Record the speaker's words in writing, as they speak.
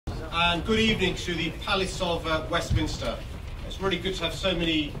and good evening to the Palace of Westminster. It's really good to have so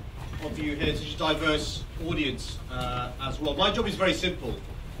many of you here, such a diverse audience as well. My job is very simple.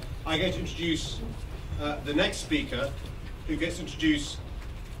 I get to introduce the next speaker, who gets to introduce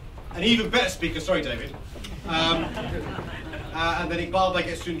an even better speaker, sorry David, and then Iqbal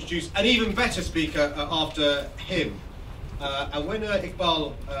gets to introduce an even better speaker after him. And when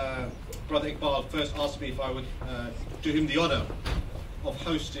Brother Iqbal first asked me if I would do him the honour of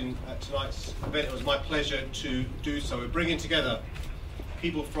hosting tonight's event, it was my pleasure to do so. We're bringing together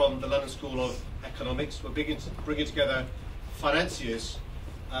people from the London School of Economics. We're bringing together financiers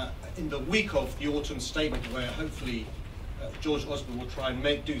in the week of the autumn statement, where hopefully George Osborne will try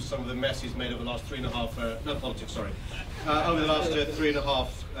and do some of the mess he's made over the last over the last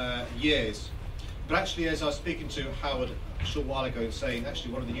 3.5 years. But actually, as I was speaking to Howard a short while ago, and saying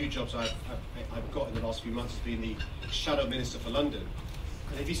actually one of the new jobs I've got in the last few months has been the Shadow Minister for London.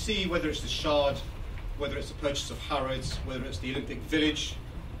 And if you see whether it's the Shard, whether it's the purchase of Harrods, whether it's the Olympic Village,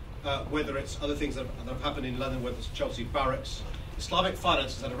 whether it's other things that have happened in London, whether it's Chelsea Barracks, Islamic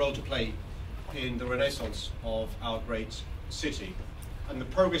finance has had a role to play in the renaissance of our great city. And the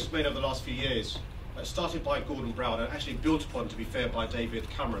progress made over the last few years, started by Gordon Brown and actually built upon, to be fair, by David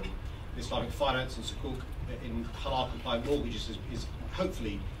Cameron, in Islamic finance and Sukuk in halal compliant mortgages, is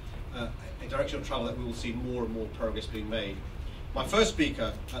hopefully a direction of travel that we will see more and more progress being made. My first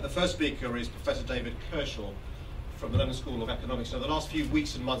speaker, the first speaker is Professor David Kershaw from the London School of Economics. Now, the last few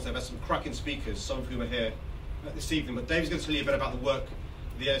weeks and months, they've had some cracking speakers, some of whom are here this evening. But David's going to tell you a bit about the work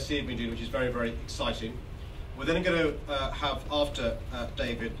the LSE have been doing, which is very, very exciting. We're then going to have, after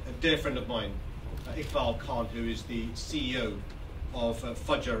David, a dear friend of mine, Iqbal Khan, who is the CEO of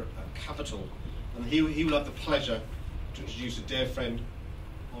Fajr Capital. And he will have the pleasure to introduce a dear friend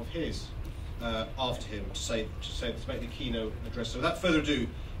of his after him to make the keynote address. So without further ado,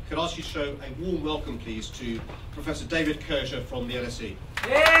 could I ask you to show a warm welcome, please, to Professor David Kershaw from the LSE.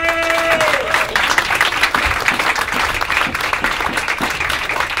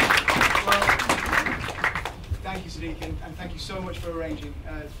 Thank you, Sadiq, and thank you so much for arranging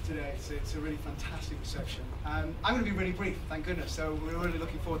today. It's a really fantastic reception. I'm going to be really brief, thank goodness, so we're really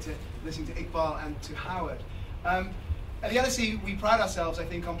looking forward to listening to Iqbal and to Howard. At the LSE, we pride ourselves, I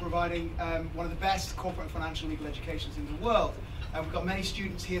think, on providing one of the best corporate and financial legal educations in the world. We've got many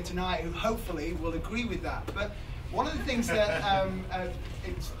students here tonight who hopefully will agree with that. But one of the things that,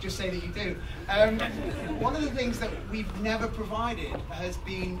 just say that you do, one of the things that we've never provided has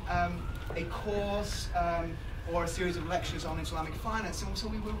been a course or a series of lectures on Islamic finance, and so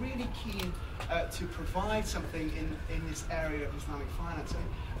we were really keen to provide something in this area of Islamic finance. And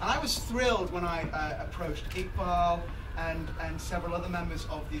I was thrilled when I approached Iqbal and several other members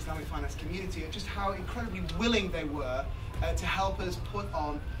of the Islamic finance community at just how incredibly willing they were to help us put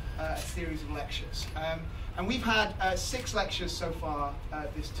on a series of lectures. And we've had 6 lectures so far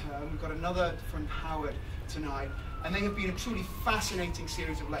this term. We've got another from Howard tonight. And they have been a truly fascinating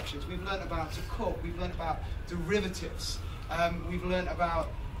series of lectures. We've learned about Sukuk, we've learned about derivatives, we've learned about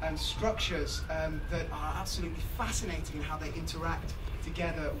structures that are absolutely fascinating in how they interact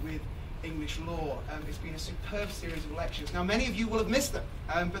together with English law. It's been a superb series of lectures. Now, many of you will have missed them,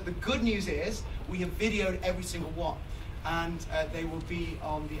 but the good news is we have videoed every single one, and they will be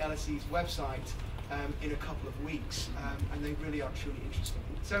on the LSE's website in a couple of weeks, and they really are truly interesting.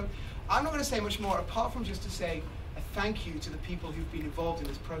 So I'm not going to say much more, apart from just to say a thank you to the people who've been involved in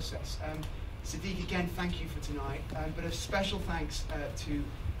this process. Sadiq, again, thank you for tonight, but a special thanks to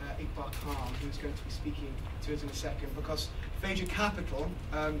Iqbal Khan, who's going to be speaking to us in a second, because Fajr Capital,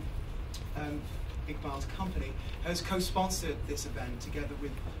 Iqbal's company, has co-sponsored this event together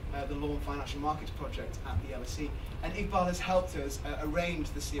with the Law and Financial Markets Project at the LSE, and Iqbal has helped us arrange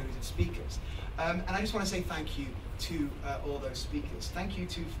the series of speakers. And I just want to say thank you to all those speakers. Thank you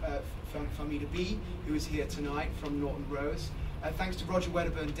to Famida B, who is here tonight from Norton Rose. Thanks to Roger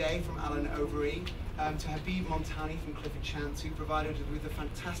Wedderburn-Day from Allen Overy, to Habib Montani from Clifford Chance, who provided us with a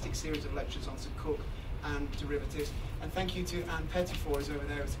fantastic series of lectures on Sukuk and derivatives. And thank you to Anne Pettifor, who's over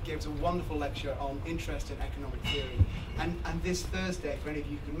there, who gave us a wonderful lecture on interest in economic theory. And this Thursday, if any of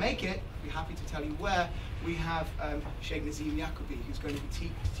you can make it, I'd be happy to tell you where, we have Sheikh Nazim Yaqubi, who's going to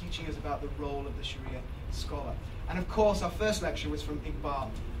be teaching us about the role of the Sharia scholar. And of course, our first lecture was from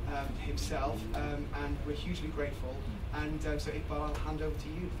Iqbal himself, and we're hugely grateful. And so Iqbal, I'll hand over to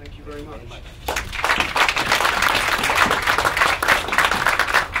you. Thank you very much.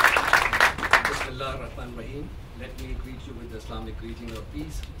 Bismillah ar-Rahman ar-Rahim. Let me greet you with the Islamic greeting of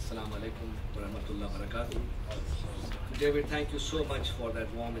peace. Assalamu alaikum wa rahmatullahi wa barakatuh. David, thank you so much for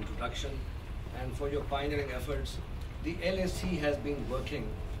that warm introduction and for your pioneering efforts. The LSE has been working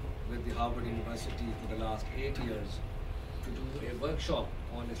with the Harvard University for the last 8 years to do a workshop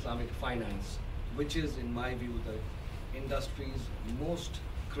on Islamic finance, which is, in my view, the industry's most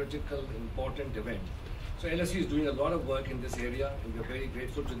critical, important event. So LSE is doing a lot of work in this area, and we're very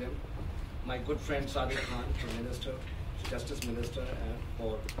grateful to them. My good friend Sadiq Khan, the Minister, Justice Minister, and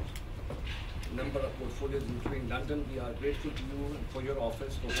for a number of portfolios, including London, we are grateful to you and for your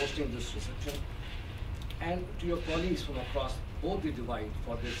office for hosting this reception, and to your colleagues from across both the divide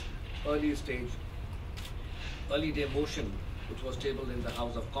for this early day motion, which was tabled in the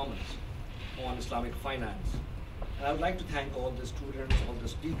House of Commons on Islamic finance. And I would like to thank all the students, all the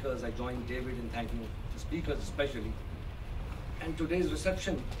speakers. I join David in thanking the speakers especially. And today's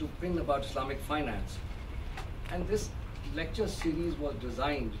reception to pin about Islamic finance. And this lecture series was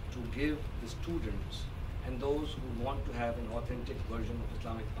designed to give the students and those who want to have an authentic version of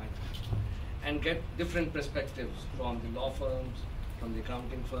Islamic finance and get different perspectives from the law firms, from the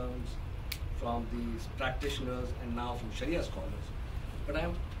accounting firms, from the practitioners, and now from Sharia scholars. But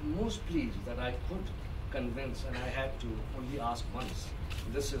I'm most pleased that I could convince, and I had to only ask once.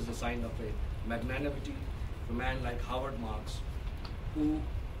 This is a sign of a magnanimity of a man like Howard Marks, who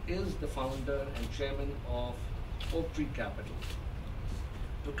is the founder and chairman of Oaktree Capital,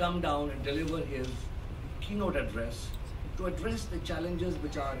 to come down and deliver his keynote address to address the challenges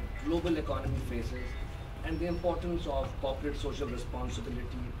which our global economy faces and the importance of corporate social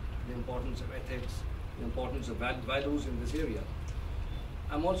responsibility, the importance of ethics, the importance of values in this area.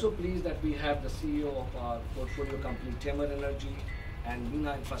 I'm also pleased that we have the CEO of our portfolio company, Tamer Energy, and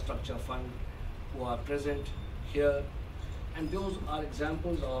Mina Infrastructure Fund, who are present here. And those are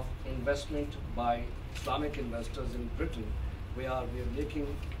examples of investment by Islamic investors in Britain, where we are making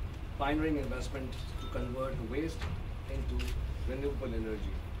pioneering investment to convert waste into renewable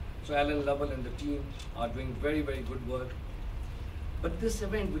energy. So Alan Lovell and the team are doing very, very good work. But this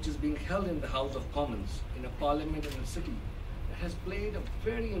event, which is being held in the House of Commons, in a parliament in a city, has played a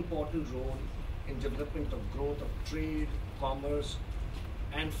very important role in development of growth of trade, commerce,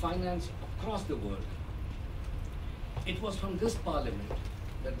 and finance across the world. It was from this parliament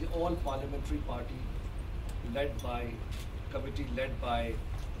that the all-parliamentary party, committee led by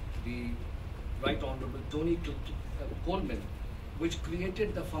the Right Honorable Tony Coleman, which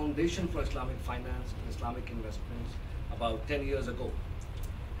created the foundation for Islamic finance and Islamic investments about 10 years ago.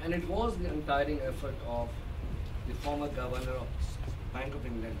 And it was the untiring effort of the former governor of Bank of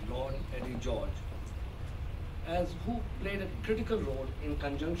England, Lord Eddie George, who played a critical role in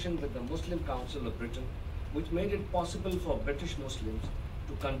conjunction with the Muslim Council of Britain, which made it possible for British Muslims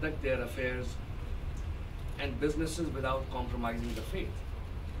to conduct their affairs and businesses without compromising the faith.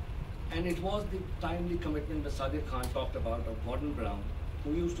 And it was the timely commitment that Sadiq Khan talked about of Gordon Brown,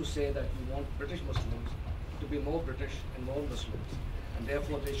 who used to say that we want British Muslims to be more British and more Muslims, and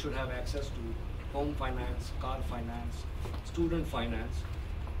therefore they should have access to home finance, car finance, student finance.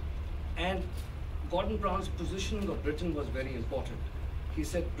 And Gordon Brown's positioning of Britain was very important. He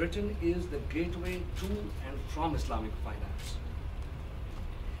said Britain is the gateway to and from Islamic finance.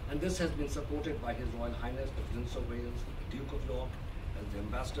 And this has been supported by His Royal Highness, the Prince of Wales, the Duke of York, as the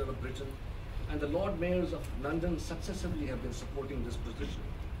Ambassador of Britain, and the Lord Mayors of London successively have been supporting this position.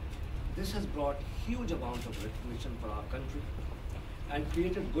 This has brought huge amount of recognition for our country and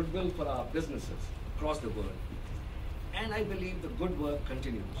created goodwill for our businesses across the world. And I believe the good work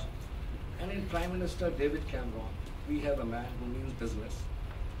continues. And in Prime Minister David Cameron, we have a man who means business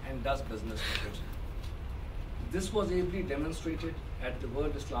and does business for Britain. This was ably demonstrated at the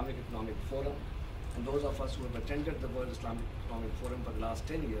World Islamic Economic Forum, and those of us who have attended the World Islamic Economic Forum for the last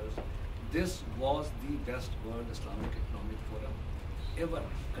 10 years, this was the best World Islamic Economic Forum ever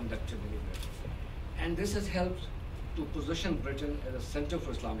conducted anywhere. And this has helped to position Britain as a center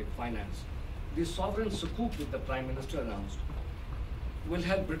for Islamic finance. The sovereign sukuk that the Prime Minister announced will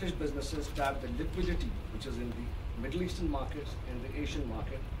help British businesses tap the liquidity which is in the Middle Eastern markets and the Asian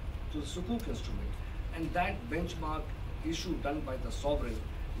market to the sukuk instrument. And that benchmark issue done by the sovereign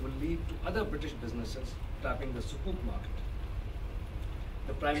will lead to other British businesses tapping the sukuk market.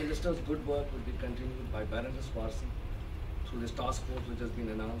 The Prime Minister's good work will be continued by Baroness Warsi through this task force which has been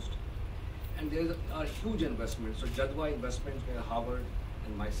announced. And there are huge investments. So Jadwa Investments, where Howard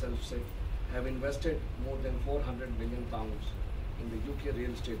and myself sit, have invested more than £400 million in the UK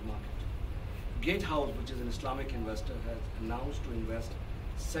real estate market. Gatehouse, which is an Islamic investor, has announced to invest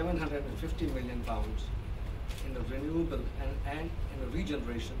 £750 million in a renewable and in a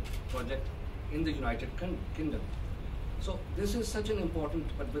regeneration project in the United Kingdom. So this is such an important,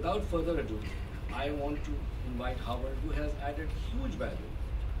 but without further ado, I want to invite Howard, who has added huge value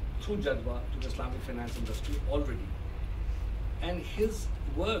through Jadwa to the Islamic finance industry already. And his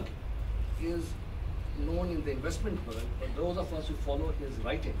work is known in the investment world, but those of us who follow his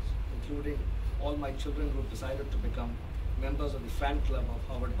writings, including all my children who decided to become members of the fan club of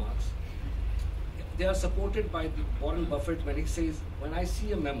Howard Marks, they are supported by Warren Buffett when he says, when I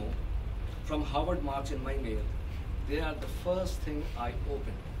see a memo from Howard Marks in my mail, they are the first thing I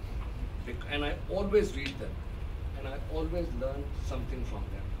open. And I always read them, and I always learn something from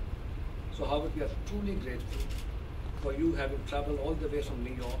them. So Howard, we are truly grateful for you having traveled all the way from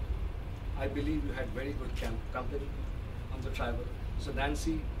New York. I believe you had very good company on the travel. So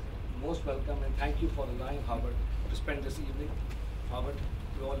Nancy, most welcome, and thank you for allowing Howard to spend this evening. Howard,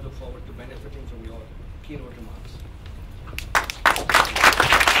 we all look forward to benefiting from your keynote remarks.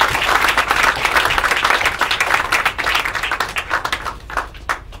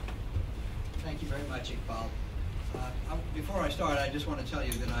 Thank you very much, Iqbal. Before I start, I just want to tell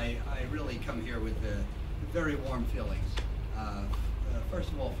you that I really come here with very warm feelings. First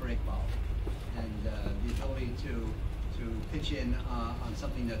of all, for Iqbal, and the ability to pitch in on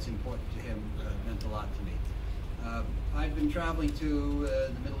something that's important to him meant a lot to me. I've been traveling to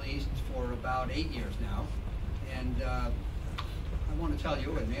the Middle East for about 8 years now, and I want to tell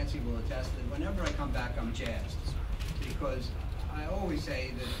you, and Nancy will attest, that whenever I come back, I'm jazzed, because I always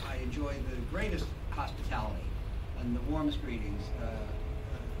say that I enjoy the greatest hospitality and the warmest greetings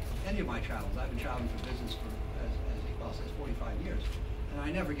of any of my travels. I've been traveling for business for, as Iqbal says, 45 years, and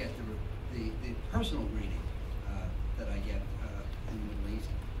I never get the personal greeting that I get in the Middle East.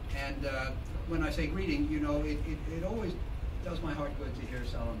 And when I say greeting, you know, it always does my heart good to hear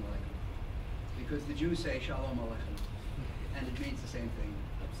Salam Alaikum, because the Jews say Shalom Aleichem, and it means the same thing,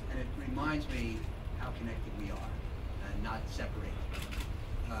 and it reminds me how connected we are and not separated.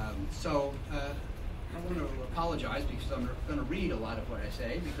 I want to apologize because I'm going to read a lot of what I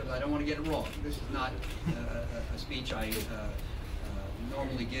say because I don't want to get it wrong. This is not a speech I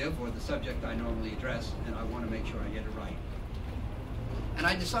normally give or the subject I normally address, and I want to make sure I get it right. And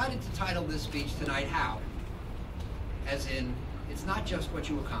I decided to title this speech tonight, How? As in, it's not just what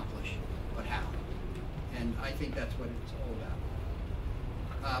you accomplish, but how. And I think that's what it's all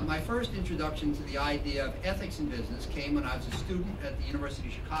about. My first introduction to the idea of ethics in business came when I was a student at the University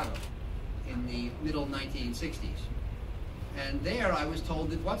of Chicago in the middle 1960s. And there I was told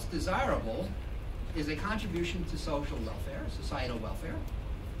that what's desirable is a contribution to social welfare, societal welfare.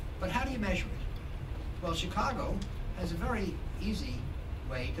 But how do you measure it? Well, Chicago has a very easy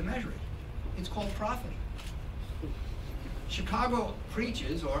way to measure it. It's called profit. Chicago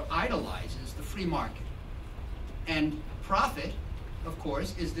preaches or idolizes the free market. And profit, of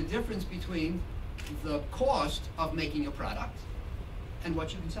course, is the difference between the cost of making a product and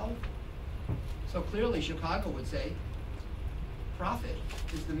what you can sell it for. So clearly Chicago would say profit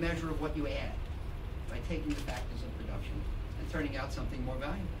is the measure of what you add by taking the factors of production and turning out something more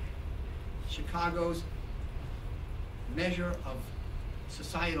valuable. Chicago's measure of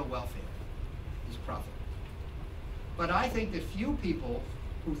societal welfare is profit. But I think that few people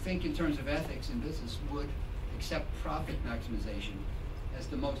who think in terms of ethics in business would accept profit maximization as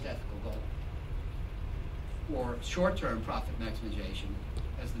the most ethical goal, or short-term profit maximization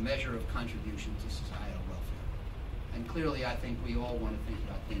as the measure of contribution to societal welfare. And clearly I think we all want to think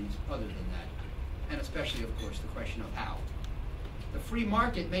about things other than that, and especially, of course, the question of how. The free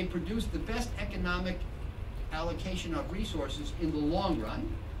market may produce the best economic allocation of resources in the long run,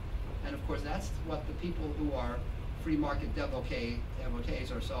 and of course that's what the people who are free market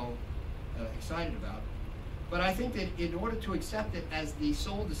devotees are so excited about. But I think that in order to accept it as the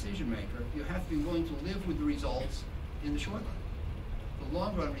sole decision maker, you have to be willing to live with the results in the short run. The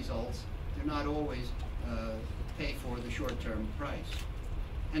long run results do not always pay for the short-term price.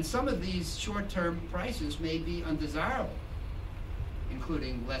 And some of these short-term prices may be undesirable,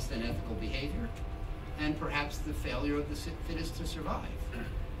 including less than ethical behavior and perhaps the failure of the fittest to survive.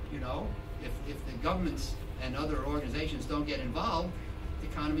 You know, if the governments and other organizations don't get involved,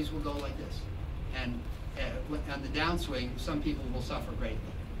 economies will go like this. And on the downswing, some people will suffer greatly.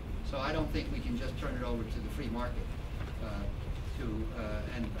 So I don't think we can just turn it over to the free market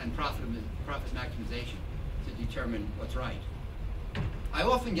and profit maximization to determine what's right. I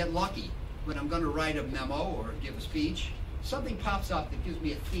often get lucky when I'm going to write a memo or give a speech. Something pops up that gives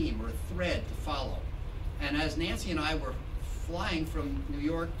me a theme or a thread to follow. And as Nancy and I were flying from New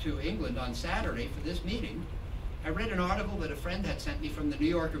York to England on Saturday for this meeting, I read an article that a friend had sent me from the New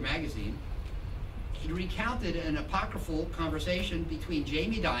Yorker magazine. He recounted an apocryphal conversation between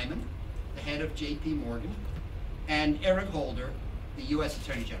Jamie Dimon, the head of J.P. Morgan, and Eric Holder, the U.S.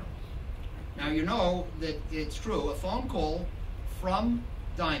 Attorney General. Now you know that it's true. A phone call from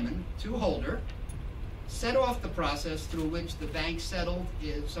Dimon to Holder set off the process through which the bank settled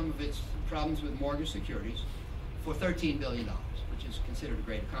some of its problems with mortgage securities for $13 billion, which is considered a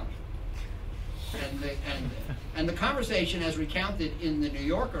great accomplishment. And the conversation, as recounted in the New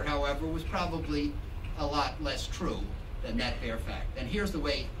Yorker, however, was probably a lot less true than that bare fact. And here's the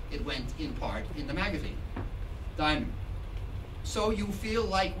way it went in part in the magazine. Diamond: so you feel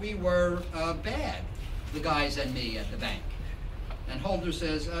like we were bad, the guys and me at the bank? And Holder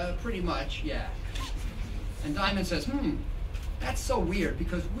says, pretty much, yeah. And Diamond says, that's so weird,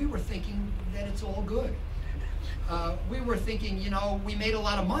 because we were thinking that it's all good. We were thinking, we made a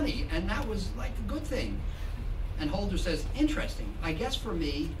lot of money, and that was like a good thing. And Holder says, interesting. I guess for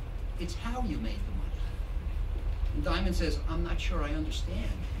me, it's how you made the money. And Diamond says, I'm not sure I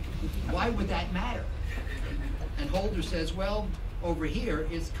understand. Why would that matter? And Holder says, well, over here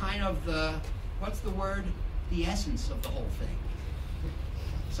is kind of the, what's the word? The essence of the whole thing.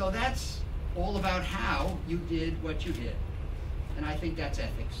 So that's all about how you did what you did. And I think that's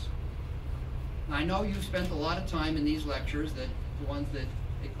ethics. I know you've spent a lot of time in these lectures, the ones that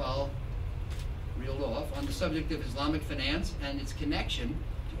Iqbal reeled off, on the subject of Islamic finance and its connection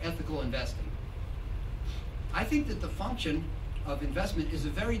to ethical investing. I think that the function of investment is a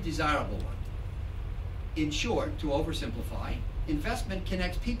very desirable one. In short, to oversimplify, investment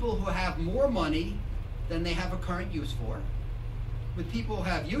connects people who have more money than they have a current use for, with people who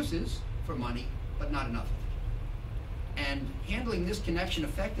have uses for money, but not enough of it. And handling this connection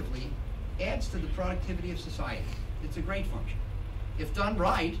effectively adds to the productivity of society. It's a great function. If done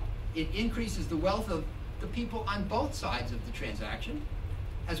right, it increases the wealth of the people on both sides of the transaction,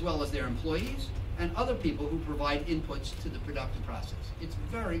 as well as their employees and other people who provide inputs to the productive process. It's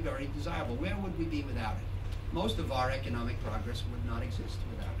very, very desirable. Where would we be without it? Most of our economic progress would not exist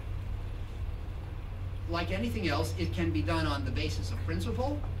without it. Like anything else, it can be done on the basis of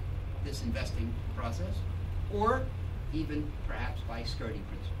principle, this investing process, or even perhaps by skirting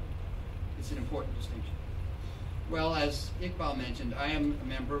principle. It's an important distinction. Well, as Iqbal mentioned, I am a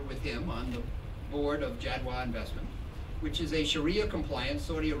member with him on the board of Jadwa Investment, which is a Sharia-compliant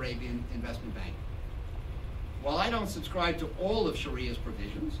Saudi Arabian investment bank. While I don't subscribe to all of Sharia's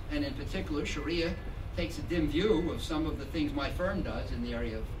provisions, and in particular, Sharia takes a dim view of some of the things my firm does in the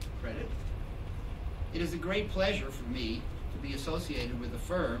area of credit, it is a great pleasure for me to be associated with a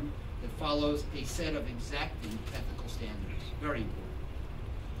firm that follows a set of exacting ethical standards. Very important.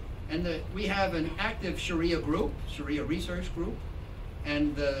 And we have an active Sharia group, Sharia research group,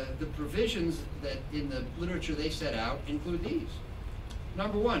 and the provisions that in the literature they set out include these.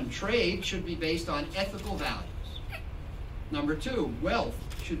 Number one, trade should be based on ethical values. Number two, wealth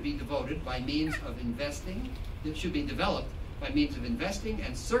should be devoted by means of investing. It should be developed by means of investing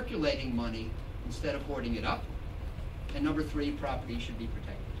and circulating money instead of hoarding it up. And number three, property should be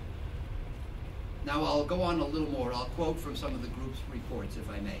protected. Now I'll go on a little more. I'll quote from some of the group's reports, if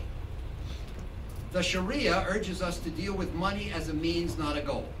I may. The Sharia urges us to deal with money as a means, not a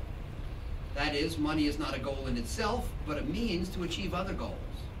goal. That is, money is not a goal in itself, but a means to achieve other goals.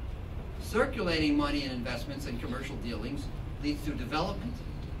 Circulating money in investments and commercial dealings leads to development,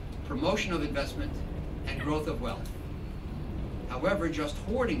 promotion of investment, and growth of wealth. However, just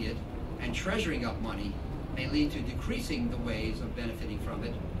hoarding it and treasuring up money may lead to decreasing the ways of benefiting from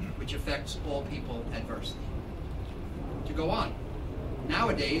it, which affects all people adversely. To go on,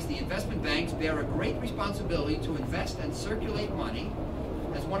 nowadays the investment banks bear a great responsibility to invest and circulate money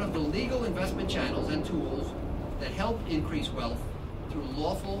as one of the legal investment channels and tools that help increase wealth through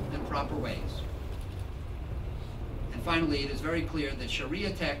lawful and proper ways. And finally, it is very clear that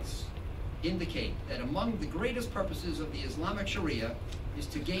Sharia texts indicate that among the greatest purposes of the Islamic Sharia is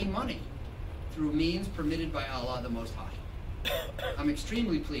to gain money through means permitted by Allah the Most High. I'm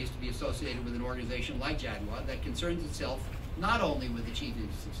extremely pleased to be associated with an organization like Jadwa that concerns itself not only with achieving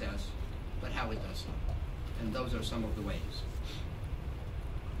success, but how it does so. And those are some of the ways.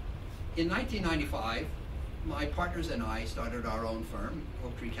 In 1995, my partners and I started our own firm,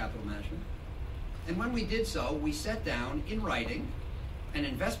 Oaktree Capital Management. And when we did so, we set down in writing an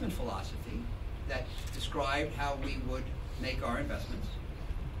investment philosophy that described how we would make our investments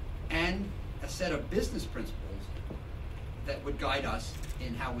and a set of business principles that would guide us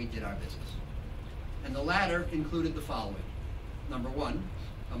in how we did our business. And the latter included the following. Number one,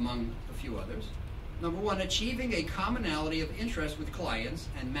 among a few others, number one, achieving a commonality of interest with clients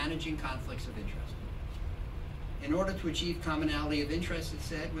and managing conflicts of interest. In order to achieve commonality of interest, it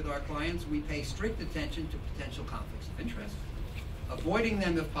said, with our clients, we pay strict attention to potential conflicts of interest, avoiding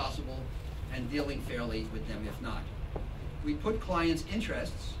them if possible, and dealing fairly with them if not. We put clients'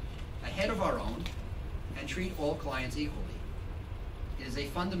 interests ahead of our own and treat all clients equally. It is a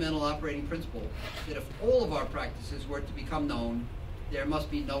fundamental operating principle that if all of our practices were to become known, there must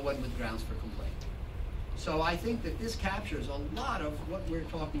be no one with grounds for complaint. So I think that this captures a lot of what we're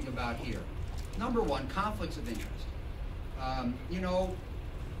talking about here. Number one, conflicts of interest.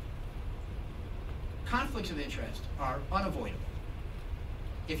 Conflicts of interest are unavoidable.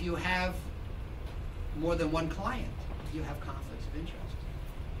 If you have more than one client, you have conflicts of interest.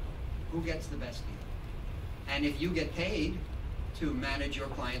 Who gets the best deal? And if you get paid to manage your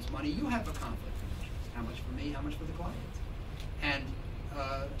client's money, you have a conflict of interest. How much for me? How much for the client? And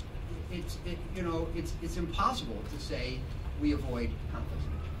it's impossible to say we avoid conflicts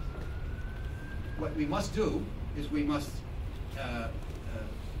of interest. What we must do is we must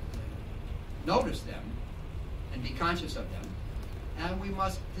notice them and be conscious of them, and we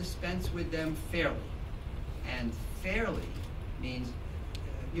must dispense with them fairly. And fairly means,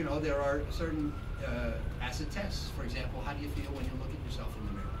 there are certain acid tests. For example, how do you feel when you look at yourself in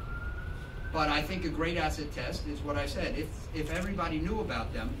the mirror? But I think a great acid test is what I said. If everybody knew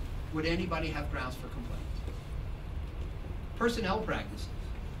about them, would anybody have grounds for complaint? Personnel practices.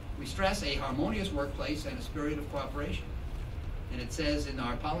 We stress a harmonious workplace and a spirit of cooperation. And it says in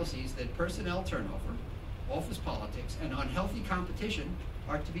our policies that personnel turnover, office politics, and unhealthy competition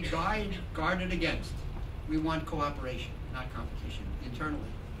are to be guarded against. We want cooperation, not competition,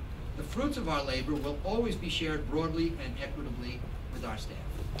 internally. The fruits of our labor will always be shared broadly and equitably with our staff.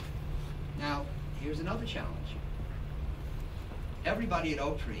 Now, here's another challenge. Everybody at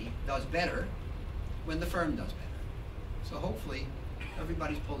Oaktree does better when the firm does better. So hopefully,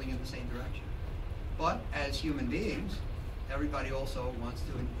 everybody's pulling in the same direction. But as human beings, everybody also wants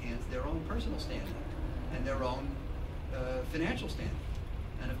to enhance their own personal standing and their own financial standing.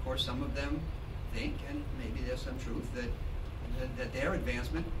 And of course, some of them think, and maybe there's some truth, that their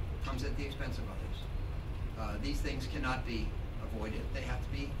advancement comes at the expense of others. These things cannot be avoided. They have to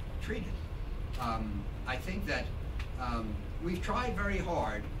be treated. I think that we've tried very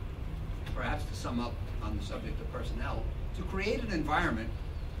hard, perhaps to sum up on the subject of personnel, to create an environment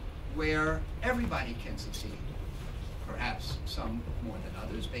where everybody can succeed. Perhaps some more than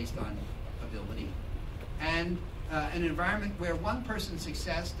others based on ability, and an environment where one person's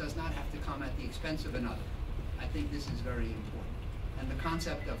success does not have to come at the expense of another. I think this is very important. And the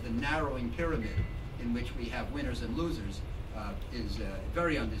concept of the narrowing pyramid in which we have winners and losers is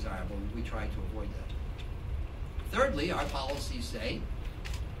very undesirable, and we try to avoid that. Thirdly, our policies say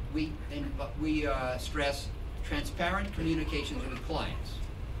we stress transparent communications with clients.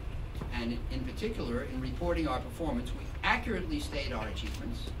 And in particular, in reporting our performance, we accurately state our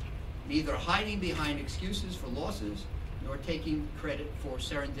achievements, neither hiding behind excuses for losses nor taking credit for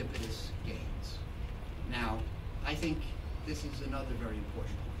serendipitous gains. Now, I think this is another very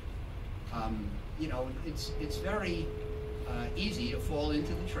important point. It's very easy to fall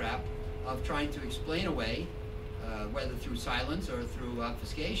into the trap of trying to explain away, whether through silence or through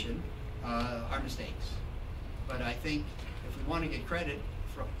obfuscation, our mistakes. But I think if we want to get credit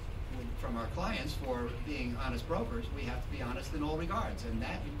from our clients for being honest brokers, we have to be honest in all regards, and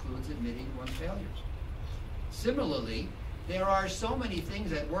that includes admitting one's failures. Similarly, there are so many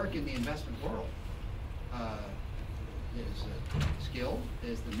things at work in the investment world. There's skill,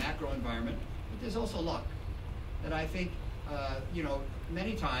 there's the macro environment, but there's also luck. And I think,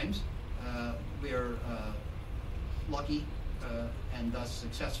 many times we're lucky and thus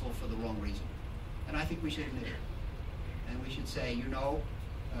successful for the wrong reason. And I think we should admit it. And we should say,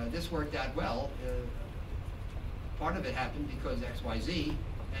 this worked out well. Part of it happened because X, Y, Z,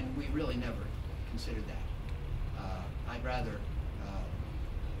 and we really never considered that. I'd rather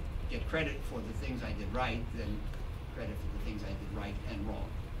get credit for the things I did right than credit for the things I did right and wrong.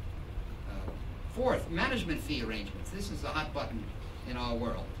 Fourth, management fee arrangements. This is the hot button in our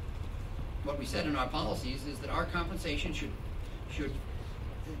world. What we said in our policies is that our compensation should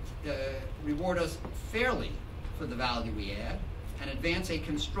reward us fairly for the value we add and advance a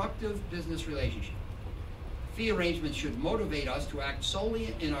constructive business relationship. Fee arrangements should motivate us to act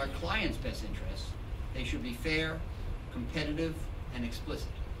solely in our client's best interests. They should be fair, competitive, and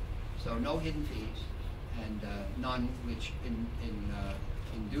explicit. So no hidden fees, and none which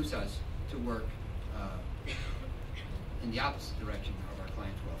induce us to work in the opposite direction of our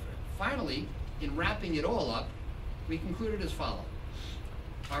client's welfare. Finally, in wrapping it all up, we concluded as follows.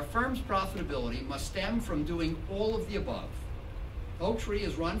 Our firm's profitability must stem from doing all of the above. Oaktree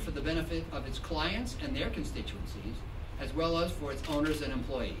is run for the benefit of its clients and their constituencies, as well as for its owners and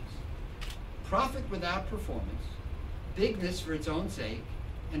employees. Profit without performance, bigness for its own sake,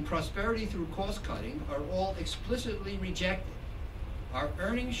 and prosperity through cost cutting are all explicitly rejected. Our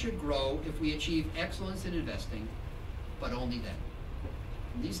earnings should grow if we achieve excellence in investing, but only then.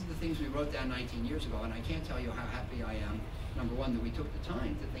 And these are the things we wrote down 19 years ago, and I can't tell you how happy I am, number one, that we took the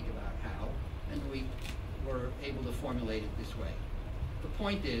time to think about how, and we were able to formulate it this way. The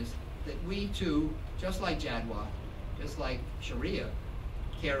point is that we too, just like Jadwa, just like Sharia,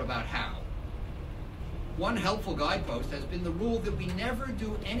 care about how. One helpful guidepost has been the rule that we never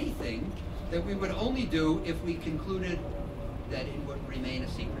do anything that we would only do if we concluded that it would remain a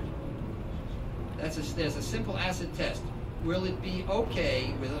secret. There's a simple acid test. Will it be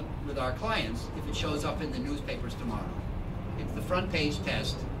okay with our clients if it shows up in the newspapers tomorrow? It's the front page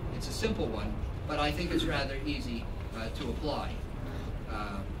test. It's a simple one, but I think it's rather easy to apply.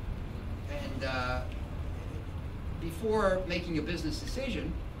 Before making a business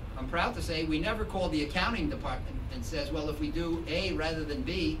decision, I'm proud to say we never call the accounting department and says, well, if we do A rather than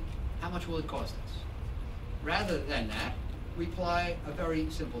B, how much will it cost us? Rather than that, we apply a very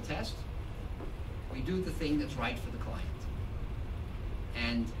simple test. We do the thing that's right for the client.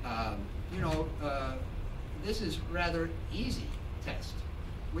 And, this is rather easy test,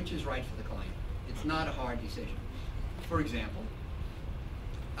 which is right for the client. It's not a hard decision. For example,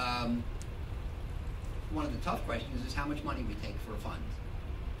 one of the tough questions is how much money we take for a fund.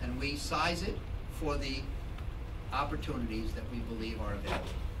 And we size it for the opportunities that we believe are available.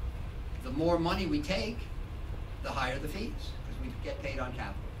 The more money we take, the higher the fees, because we get paid on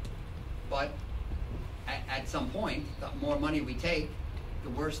capital. But at some point, the more money we take,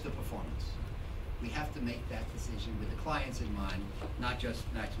 the worse the performance. We have to make that decision with the clients in mind, not just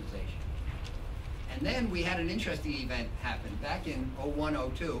maximization. And then we had an interesting event happen. Back in 01,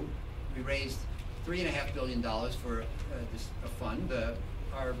 02, we raised $3.5 billion for a fund.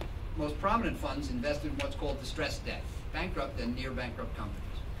 Our most prominent funds invested in what's called distressed debt, bankrupt and near bankrupt companies.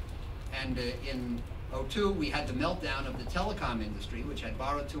 And in 02, we had the meltdown of the telecom industry, which had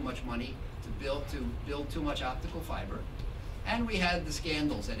borrowed too much money to build too much optical fiber. And we had the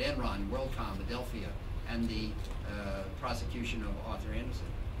scandals at Enron, WorldCom, Adelphia, and the prosecution of Arthur Andersen,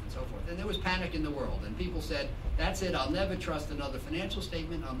 and so forth. And there was panic in the world, and people said, that's it, I'll never trust another financial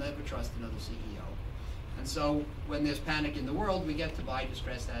statement, I'll never trust another CEO. And so when there's panic in the world, we get to buy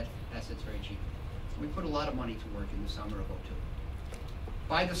distressed assets very cheaply. We put a lot of money to work in the summer of 02.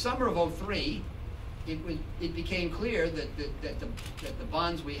 By the summer of 03, it became clear that the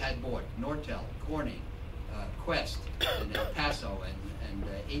bonds we had bought, Nortel, Corning, Quest, and El Paso, and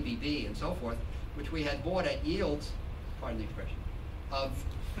ABB, and so forth, which we had bought at yields, pardon the expression, of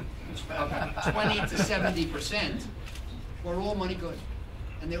 20 to 70%, were all money good.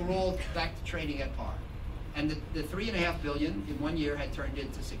 And they were all back to trading at par. And the $3.5 billion in 1 year had turned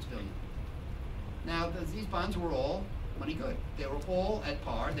into $6 billion. Now, these bonds were all money good. They were all at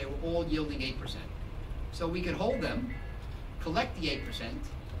par. They were all yielding 8%. So we could hold them, collect the 8%.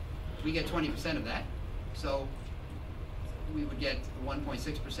 We get 20% of that. So we would get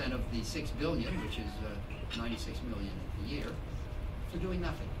 1.6% of the $6 billion, which is $96 million a year, for doing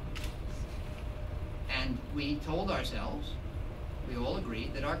nothing. And we told ourselves, we all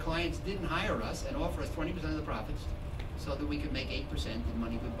agreed, that our clients didn't hire us and offer us 20% of the profits so that we could make 8% in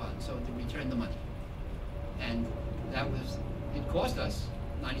money good bonds, so to return the money. And it cost us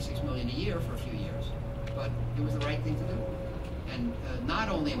 $96 million a year for a few years, but it was the right thing to do. And not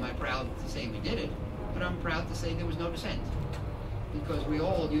only am I proud to say we did it, but I'm proud to say there was no dissent, because we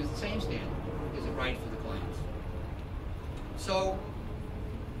all use the same standard. Is it right for the clients? So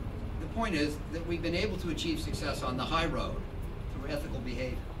the point is that we've been able to achieve success on the high road through ethical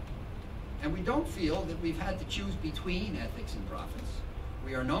behavior. And we don't feel that we've had to choose between ethics and profits.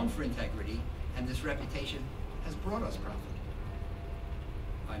 We are known for integrity, and this reputation has brought us profit.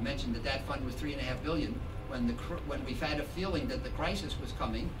 I mentioned that fund was $3.5 billion. When we've had a feeling that the crisis was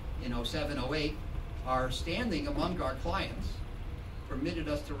coming in 07, 08, our standing among our clients permitted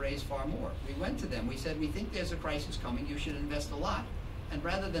us to raise far more. We went to them, we said, we think there's a crisis coming, you should invest a lot. And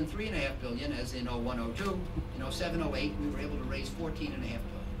rather than $3.5 billion, as in 01, 02, in 07, 08, we were able to raise $14.5 billion.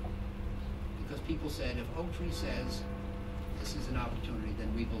 Because people said, if Oaktree says this is an opportunity,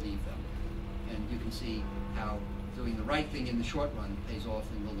 then we believe them. And you can see how doing the right thing in the short run pays off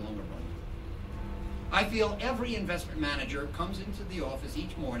in the longer run. I feel every investment manager comes into the office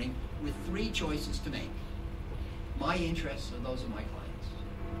each morning with three choices to make. My interests or those of my clients.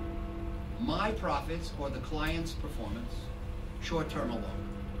 My profits or the client's performance, short-term or long.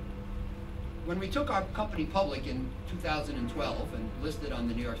 When we took our company public in 2012 and listed on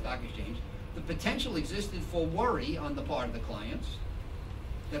the New York Stock Exchange, the potential existed for worry on the part of the clients,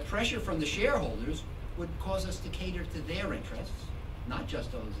 that pressure from the shareholders would cause us to cater to their interests, not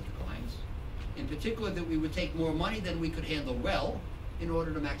just those of the clients. In particular, that we would take more money than we could handle well in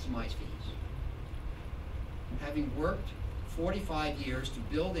order to maximize fees. Having worked 45 years to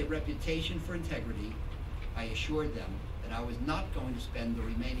build a reputation for integrity, I assured them that I was not going to spend the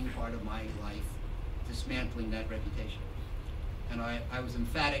remaining part of my life dismantling that reputation. And I was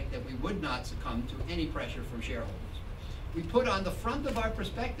emphatic that we would not succumb to any pressure from shareholders. We put on the front of our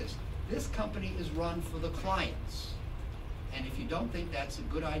prospectus, this company is run for the clients. And if you don't think that's a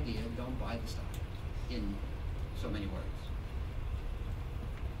good idea, don't buy the stock, in so many words.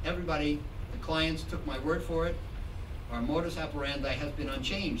 Everybody, the clients, took my word for it. Our modus operandi has been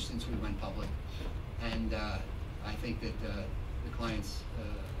unchanged since we went public. And I think that the clients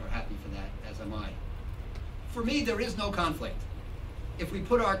are happy for that, as am I. For me, there is no conflict. If we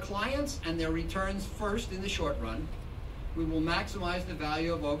put our clients and their returns first in the short run, we will maximize the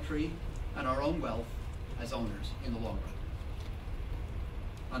value of Oaktree and our own wealth as owners in the long run.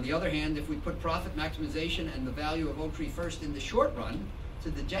 On the other hand, if we put profit maximization and the value of Oaktree first in the short run, to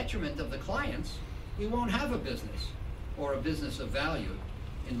the detriment of the clients, we won't have a business, or a business of value,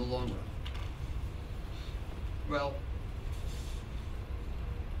 in the long run. Well,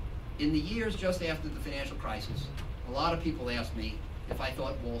 in the years just after the financial crisis, a lot of people asked me if I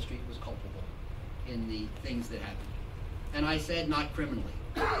thought Wall Street was culpable in the things that happened. And I said, not criminally.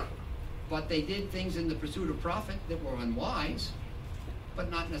 But they did things in the pursuit of profit that were unwise,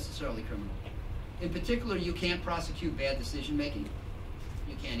 but not necessarily criminal. In particular, you can't prosecute bad decision making.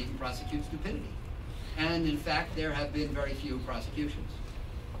 You can't even prosecute stupidity. And in fact, there have been very few prosecutions.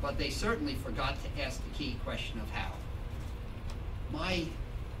 But they certainly forgot to ask the key question of how. I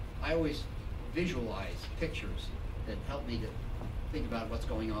always visualize pictures that help me to think about what's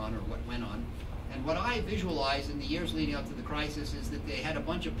going on or what went on. And what I visualized in the years leading up to the crisis is that they had a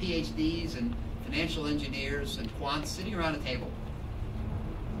bunch of PhDs and financial engineers and quants sitting around a table.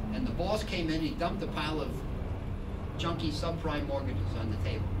 And the boss came in, he dumped a pile of junky subprime mortgages on the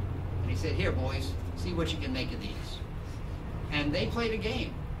table. And he said, here boys, see what you can make of these. And they played a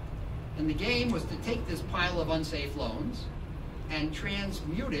game. And the game was to take this pile of unsafe loans and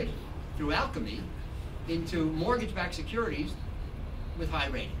transmute it through alchemy into mortgage-backed securities with high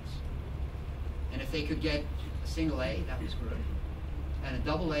ratings. And if they could get a single A, that was good. And a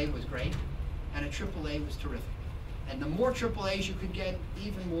double A was great. And a triple A was terrific. And the more triple A's you could get,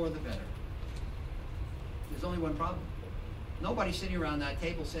 even more the better. There's only one problem. Nobody sitting around that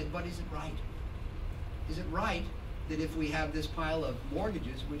table said, but is it right? Is it right that if we have this pile of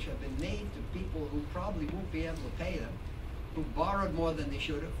mortgages which have been made to people who probably won't be able to pay them, who borrowed more than they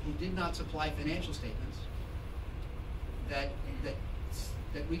should have, who did not supply financial statements, that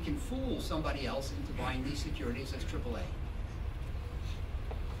we can fool somebody else into buying these securities as AAA?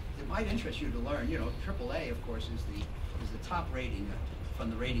 It might interest you to learn, you know, AAA, of course, is the top rating from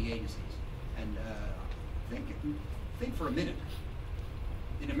the rating agencies. And think for a minute.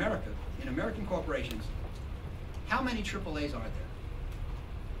 In America, in American corporations, how many AAAs are there?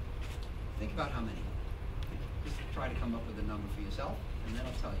 Think about how many. Just try to come up with a number for yourself, and then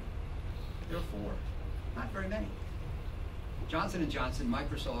I'll tell you. There are 4. Not very many. Johnson & Johnson,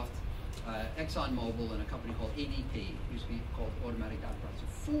 Microsoft, ExxonMobil, and a company called ADP, used to be called Automatic Dot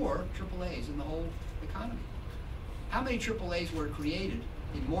Processor. 4 AAAs in the whole economy. How many AAAs were created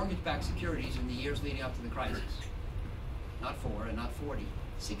in mortgage-backed securities in the years leading up to the crisis? Not 4 and not 40,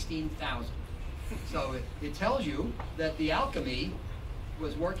 16,000. So it tells you that the alchemy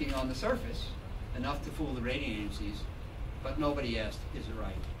was working on the surface, enough to fool the rating agencies, but nobody asked, is it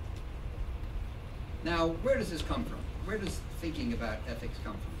right? Now, where does this come from? Where does thinking about ethics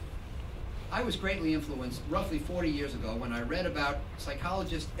come from? I was greatly influenced roughly 40 years ago when I read about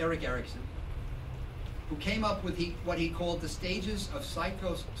psychologist Erik Erikson, who came up with what he called the stages of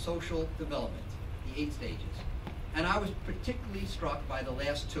psychosocial development, the 8 stages. And I was particularly struck by the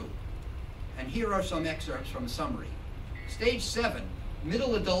last 2. And here are some excerpts from a summary. Stage 7,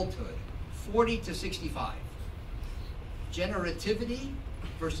 middle adulthood, 40 to 65. Generativity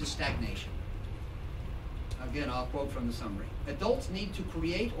versus stagnation. Again, I'll quote from the summary. Adults need to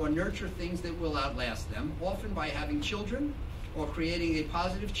create or nurture things that will outlast them, often by having children or creating a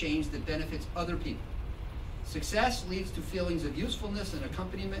positive change that benefits other people. Success leads to feelings of usefulness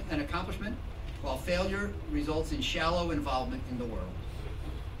and accomplishment, while failure results in shallow involvement in the world.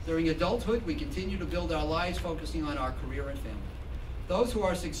 During adulthood, we continue to build our lives focusing on our career and family. Those who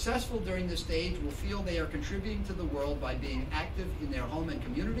are successful during this stage will feel they are contributing to the world by being active in their home and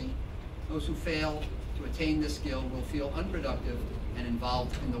community. Those who fail to attain this skill will feel unproductive and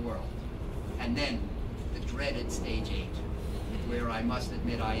involved in the world. And then, the dreaded stage 8, where I must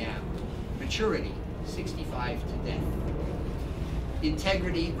admit I am. Maturity, 65 to death.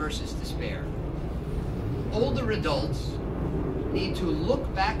 Integrity versus despair. Older adults need to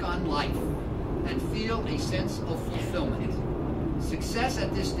look back on life and feel a sense of fulfillment. Success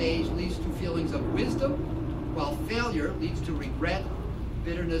at this stage leads to feelings of wisdom, while failure leads to regret,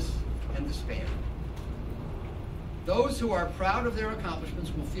 bitterness, and despair. Those who are proud of their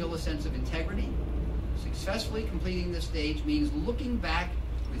accomplishments will feel a sense of integrity. Successfully completing this stage means looking back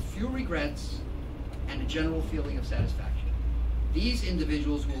with few regrets and a general feeling of satisfaction. These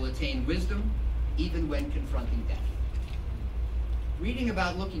individuals will attain wisdom even when confronting death. Reading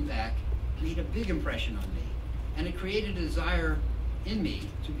about looking back made a big impression on me, and it created a desire in me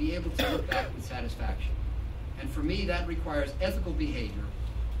to be able to look back with satisfaction. And for me, that requires ethical behavior,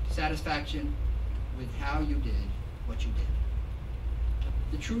 satisfaction with how you did what you did.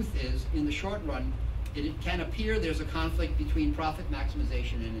 The truth is, in the short run, it can appear there's a conflict between profit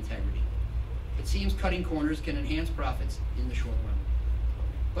maximization and integrity. It seems cutting corners can enhance profits in the short run.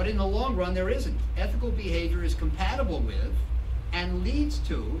 But in the long run, there isn't. Ethical behavior is compatible with and leads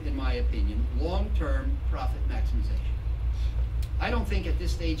to, in my opinion, long-term profit maximization. I don't think at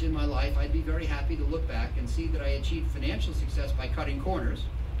this stage in my life I'd be very happy to look back and see that I achieved financial success by cutting corners,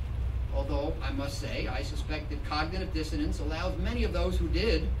 although I must say I suspect that cognitive dissonance allows many of those who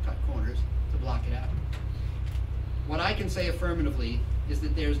did cut corners to block it out. What I can say affirmatively is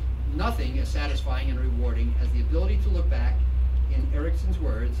that there's nothing as satisfying and rewarding as the ability to look back, in Ericsson's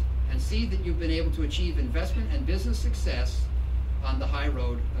words, and see that you've been able to achieve investment and business success on the high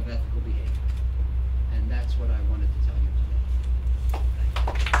road of ethical behavior. And that's what I wanted to tell you today.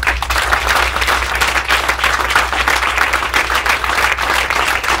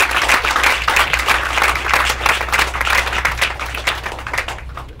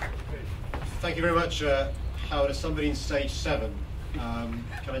 Thank you very much, Howard. As somebody in stage 7, can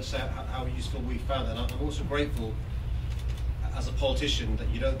I just say how useful we found that? I'm also grateful, as a politician, that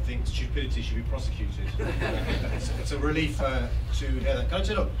you don't think stupidity should be prosecuted. It's a relief to hear that. Can I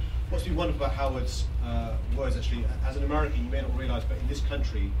say, look, what's been wonderful about Howard's words, actually, as an American, you may not realise, but in this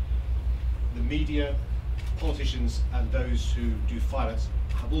country, the media, politicians, and those who do finance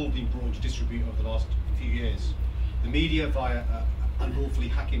have all been brought into disrepute over the last few years. The media via unlawfully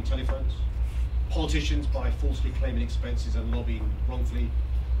hacking telephones, politicians by falsely claiming expenses and lobbying wrongfully,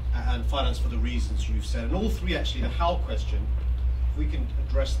 and finance for the reasons you've said. And all three, actually, the how question, if we can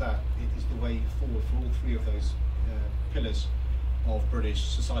address that, it is the way forward for all three of those pillars of British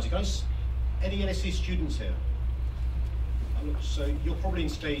society. Guys, any LSE students here? So you're probably in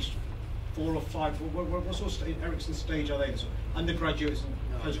stage 4 or 5. What sort of Ericsson's stage are they? Undergraduates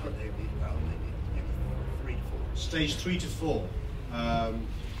and postgraduates? Maybe 3 to 4. Stage 3 to 4.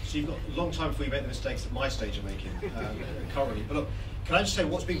 So you've got a long time before you make the mistakes that my stage are making currently. But look, can I just say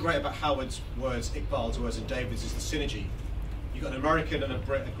what's been great about Howard's words, Iqbal's words, and David's is the synergy. You've got an American and a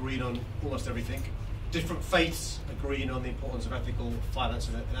Brit agreeing on almost everything. Different faiths agreeing on the importance of ethical finance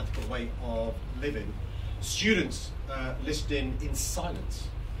and an ethical way of living. Students listening in silence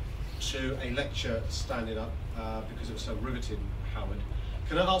to a lecture standing up because it was so riveting, Howard.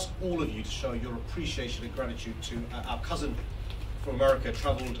 Can I ask all of you to show your appreciation and gratitude to our cousin from America,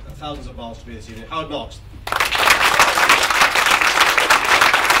 travelled thousands of miles to be here this evening, Howard Marks.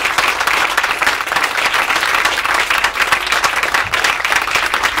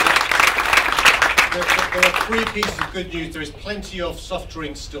 There are 3 pieces of good news. There is plenty of soft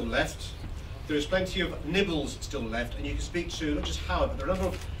drinks still left. There is plenty of nibbles still left, and you can speak to not just Howard, but there are a number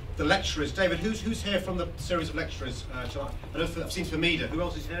of the lecturers. David, who's here from the series of lecturers tonight? I know I've seen Famida. Who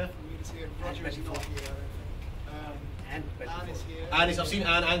else is here? Famida's here. Roger is not here. Anne is here. Anne is. I've seen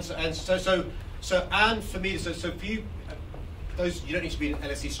Anne. And so Anne, Famida. So for you, those you don't need to be an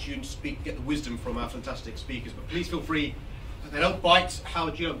LSE student to speak, get the wisdom from our fantastic speakers. But please feel free. They don't bite.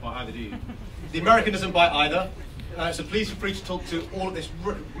 Howard, you don't bite either, do you? The American doesn't bite either. So please feel free to talk to all of this.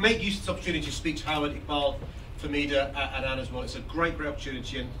 Make use of this opportunity to speak to Howard, Iqbal, Famida, and Anne as well. It's a great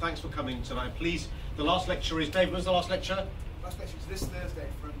opportunity, and thanks for coming tonight. Please, the last lecture is David. When's the last lecture? Last lecture is this Thursday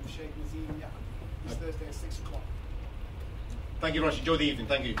from Sheikh Nazim. Yeah, this Thursday at 6 o'clock. Thank you, Rush. Enjoy the evening.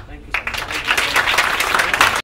 Thank you. Thank you so much.